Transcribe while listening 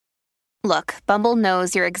Look, Bumble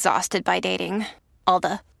knows you're exhausted by dating. All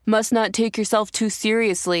the must not take yourself too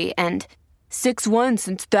seriously and 6'1"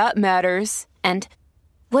 since that matters. And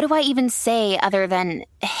what do I even say other than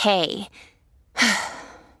hey?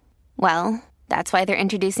 Well, that's why they're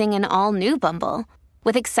introducing an all-new Bumble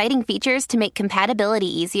with exciting features to make compatibility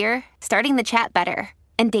easier, starting the chat better,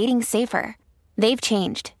 and dating safer. They've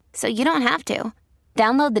changed, so you don't have to.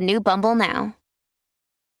 Download the new Bumble now.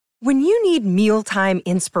 When you need mealtime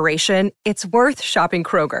inspiration, it's worth shopping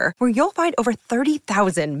Kroger, where you'll find over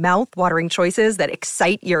 30,000 mouth-watering choices that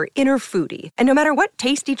excite your inner foodie. And no matter what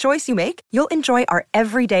tasty choice you make, you'll enjoy our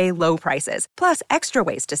everyday low prices, plus extra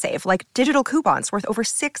ways to save, like digital coupons worth over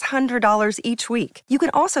 $600 each week. You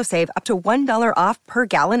can also save up to $1 off per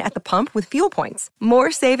gallon at the pump with fuel points.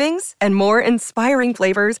 More savings and more inspiring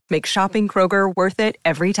flavors make shopping Kroger worth it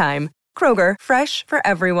every time. Kroger, fresh for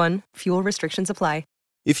everyone. Fuel restrictions apply.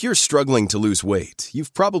 If you're struggling to lose weight,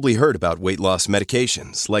 you've probably heard about weight loss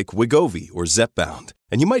medications like Wegovy or Zepbound,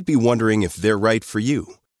 and you might be wondering if they're right for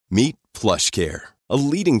you. Meet PlushCare, a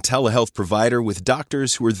leading telehealth provider with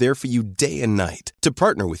doctors who are there for you day and night to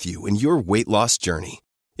partner with you in your weight loss journey.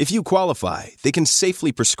 If you qualify, they can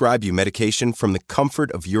safely prescribe you medication from the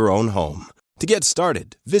comfort of your own home. To get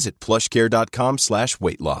started, visit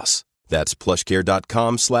plushcare.com/weight-loss. That's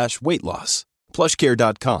plushcare.com/weight-loss.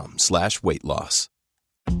 plushcare.com/weight-loss.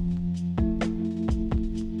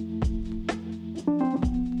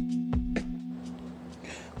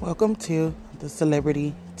 Welcome to the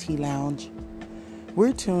Celebrity Tea Lounge.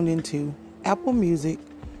 We're tuned into Apple Music,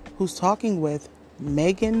 who's talking with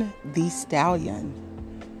Megan Thee Stallion.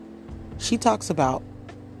 She talks about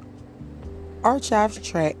archived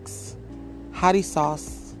tracks, hottie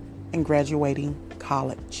sauce, and graduating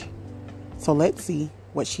college. So let's see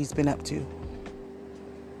what she's been up to.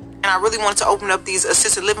 And I really wanted to open up these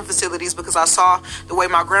assisted living facilities because I saw the way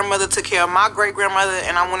my grandmother took care of my great-grandmother,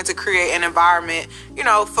 and I wanted to create an environment,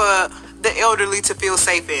 for the elderly to feel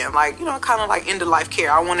safe in. Like, kind of like end-of-life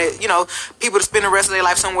care. I wanted, people to spend the rest of their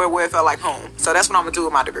life somewhere where it felt like home. So that's what I'm going to do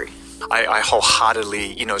with my degree. I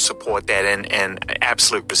wholeheartedly, support that and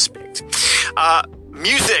absolute respect.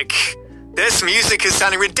 Music. This music is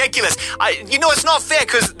sounding ridiculous. It's not fair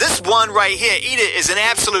because this one right here, Eat It, is an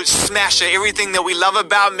absolute smasher. Everything that we love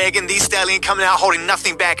about Megan Thee Stallion coming out holding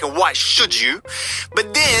nothing back, and why should you?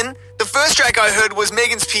 But then the first track I heard was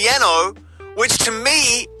Megan's Piano, which to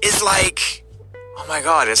me is like, oh my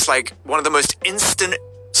God, it's like one of the most instant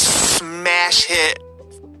smash hit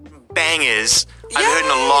bangers I've heard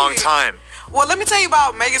in a long time. Well, let me tell you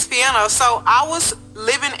about Megan's Piano. So I was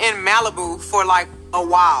living in Malibu for like a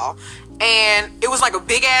while. And it was like a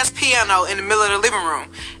big ass piano in the middle of the living room.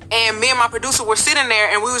 And me and my producer were sitting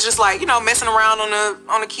there and we was just like, messing around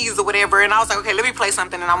on the keys or whatever. And I was like, okay, let me play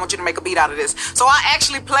something and I want you to make a beat out of this. So I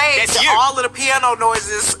actually played all of the piano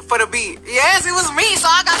noises for the beat. Yes, it was me. So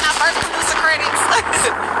I got my first producer credits.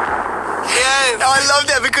 Yes. No, I love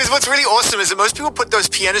that because what's really awesome is that most people put those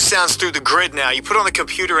piano sounds through the grid now. You put it on the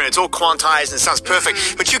computer and it's all quantized and it sounds perfect.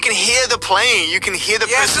 Mm-hmm. But you can hear the playing. You can hear the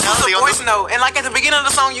personality. This was a voice note. And like at the beginning of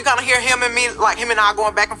the song, you kind of hear him and me, like him and I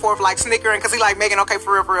going back and forth, like snickering because he like, Megan, okay,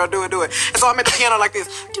 for real, do it. And so I'm at the piano like this.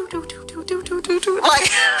 Do. Like,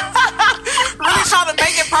 really trying to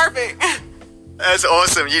make it perfect. That's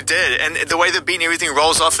awesome. You did. And the way the beat and everything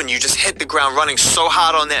rolls off and you just hit the ground running so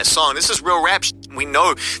hard on that song. This is real rap. We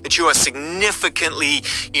know that you are significantly,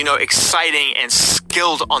 exciting and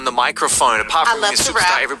skilled on the microphone. Apart from being a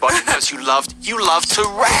superstar, everybody knows you love to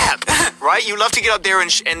rap, right? You love to get up there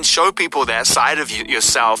and show people that side of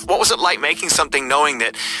yourself. What was it like making something knowing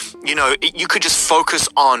that, you could just focus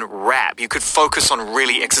on rap? You could focus on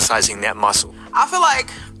really exercising that muscle. I feel like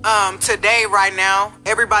today, right now,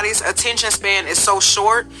 everybody's attention span is so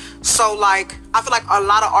short. So, like, I feel like a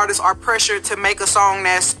lot of artists are pressured to make a song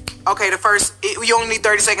that's, okay, you only need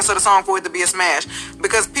 30 seconds of the song for it to be a smash.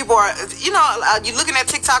 Because people are, you're looking at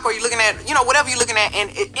TikTok or you're looking at, whatever you're looking at, and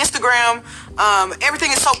Instagram,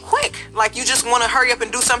 everything is so quick. Like, you just want to hurry up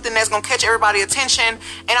and do something that's going to catch everybody's attention.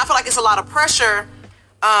 And I feel like it's a lot of pressure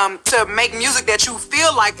to make music that you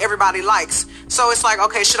feel like everybody likes. So it's like,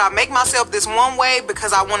 okay, should I make myself this one way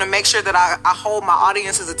because I want to make sure that I hold my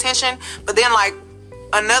audience's attention? But then, like,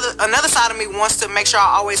 another side of me wants to make sure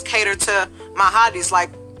I always cater to my hobbies.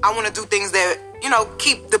 Like, I want to do things that,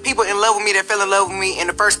 keep the people in love with me that fell in love with me in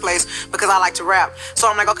the first place because I like to rap. So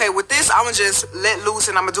I'm like, okay, with this, I'm going to just let loose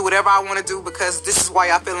and I'm going to do whatever I want to do because this is why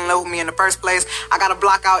y'all fell in love with me in the first place. I got to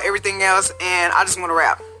block out everything else and I just want to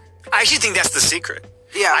rap. I actually think that's the secret.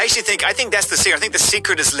 Yeah. I think that's the secret. I think the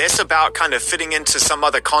secret is less about kind of fitting into some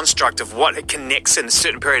other construct of what it connects in a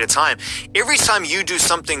certain period of time. Every time you do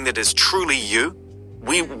something that is truly you,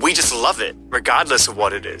 we just love it, regardless of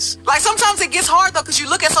what it is. Like, sometimes it gets hard, though, because you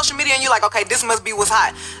look at social media and you're like, okay, this must be what's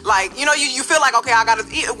hot. Like, you know, you feel like, okay, I gotta,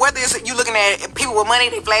 whether it's you looking at people with money,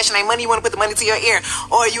 they flashing their money, you want to put the money to your ear,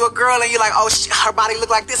 or you a girl and you're like, oh, her body look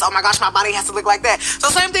like this, oh my gosh, my body has to look like that. So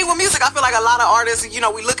same thing with music. I feel like a lot of artists, you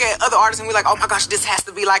know, we look at other artists and we're like, oh my gosh, this has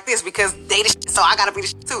to be like this because they the shit, so I gotta be the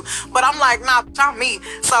shit too. But I'm like, nah, I'm me.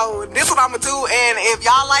 So this what I'm gonna do, and if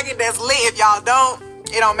y'all like it, that's lit. If y'all don't,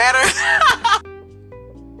 it don't matter.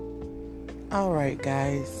 All right,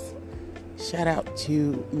 guys. Shout out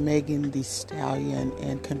to Megan Thee Stallion,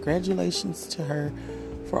 and congratulations to her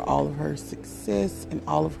for all of her success and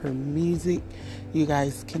all of her music. You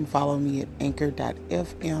guys can follow me at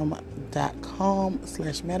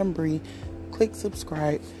anchor.fm.com/Madam Bree. Click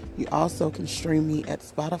subscribe. You also can stream me at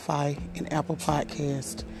Spotify and Apple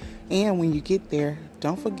Podcast. And when you get there,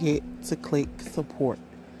 don't forget to click support.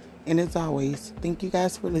 And as always, thank you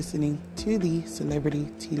guys for listening to the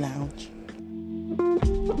Celebrity Tea Lounge.